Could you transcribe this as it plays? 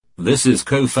This is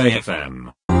Kofe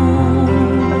FM.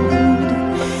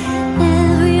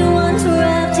 Everyone's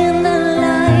wrapped in the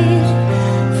light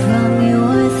from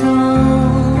your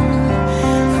throne,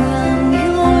 from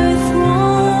your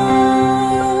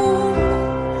throne.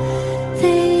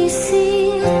 They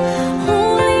sing,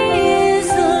 holy is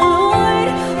the Lord,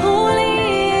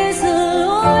 holy is the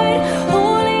Lord,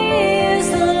 holy is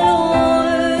the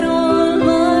Lord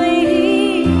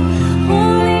Almighty.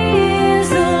 Holy is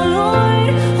the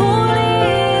Lord, holy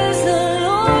is the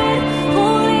Lord,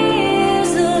 holy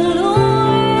is the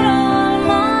Lord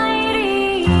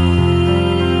Almighty.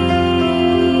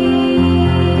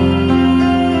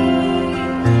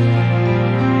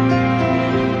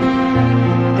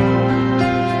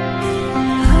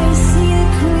 I see the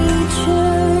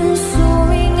creatures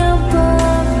soaring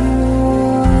above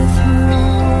your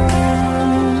throne,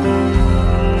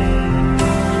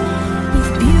 with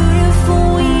beautiful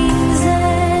wings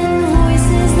and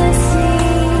voices that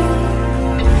sing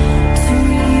to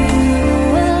you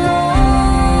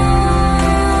alone.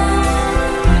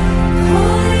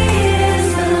 Holy is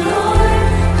the Lord,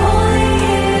 holy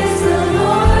is the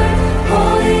Lord,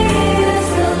 holy is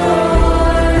the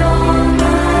Lord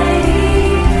Almighty.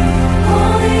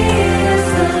 Holy is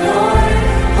the Lord,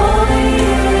 holy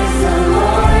is the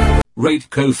Lord. Rate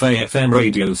Kofe FM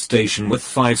radio station with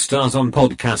 5 stars on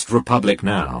Podcast Republic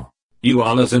now. You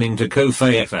are listening to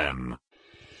Kofe FM.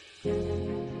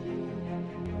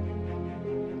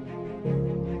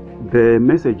 The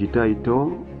message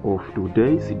title of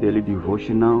today's daily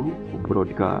devotional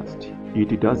broadcast,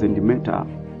 It Doesn't Matter.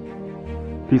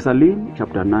 Psalm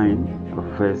chapter 9,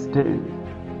 verse 10.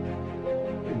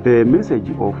 The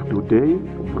message of today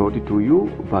brought to you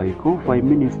by Kofi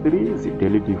Ministries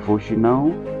daily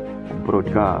devotional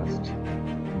broadcast.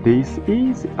 This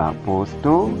is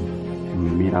Apostle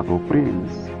Miracle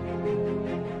Prince.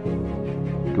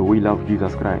 Do we love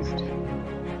Jesus Christ?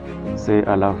 Say,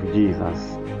 I love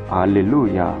Jesus.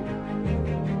 Hallelujah.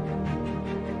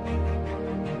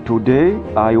 Today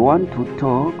I want to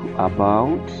talk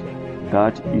about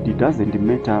that it doesn't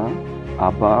matter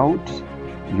about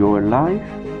your life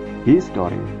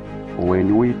history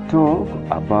when we talk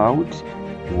about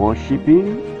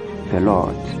worshiping the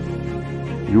Lord.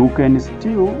 You can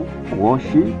still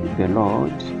worship the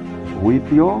Lord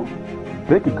with your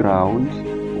background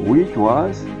which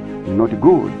was not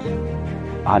good.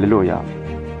 Hallelujah.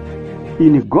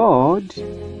 In God,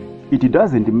 it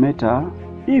doesn't matter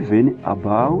even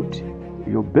about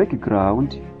your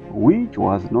background which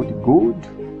was not good.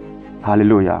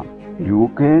 Hallelujah. You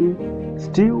can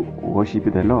still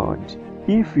worship the Lord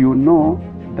if you know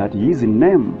that His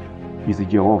name is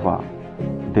Jehovah,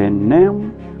 the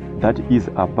name that is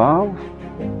above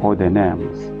all the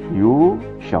names. You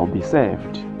shall be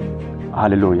saved.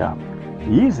 Hallelujah.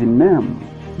 His name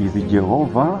is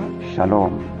Jehovah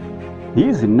Shalom.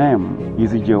 His name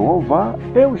is Jehovah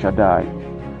El Shaddai.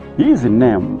 His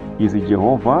name is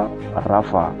Jehovah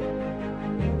Rapha.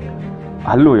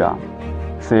 Hallelujah.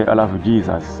 Say, I love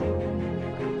Jesus.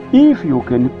 If you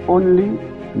can only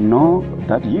know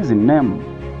that His name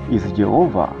is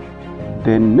Jehovah,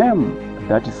 the name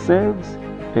that saves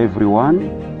everyone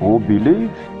who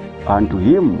believes unto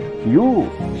Him, you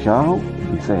shall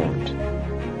be saved.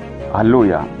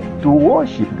 Hallelujah. To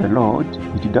worship the Lord,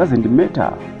 it doesn't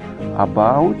matter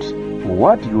about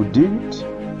what you did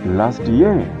last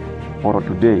year or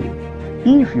today.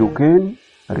 If you can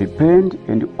repent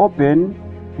and open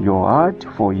your heart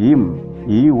for Him,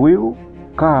 He will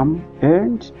come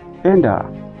and enter.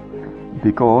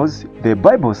 Because the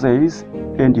Bible says,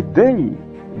 and they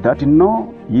that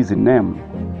know His name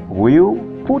will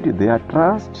put their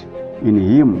trust in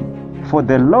Him. For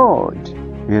the Lord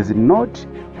has not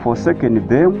forsaken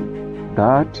them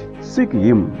that seek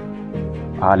Him.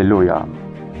 Hallelujah.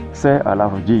 Say, I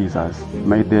love Jesus.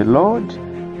 May the Lord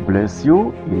bless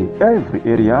you in every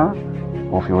area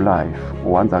of your life.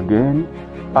 Once again,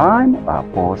 I'm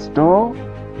Apostle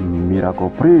Miracle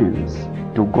Prince.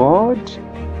 To God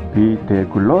be the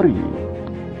glory.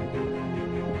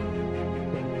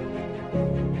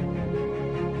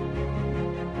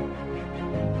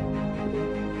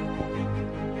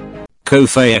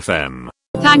 Kofe FM.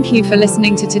 Thank you for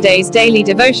listening to today's daily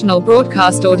devotional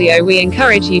broadcast audio. We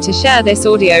encourage you to share this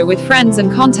audio with friends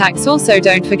and contacts. Also,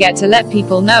 don't forget to let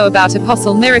people know about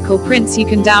Apostle Miracle Prince. You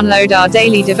can download our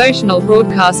daily devotional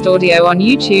broadcast audio on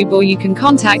YouTube, or you can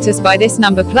contact us by this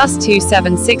number +2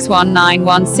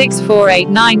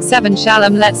 76191648997.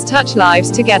 Shalom. Let's touch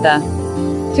lives together.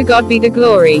 To God be the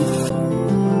glory.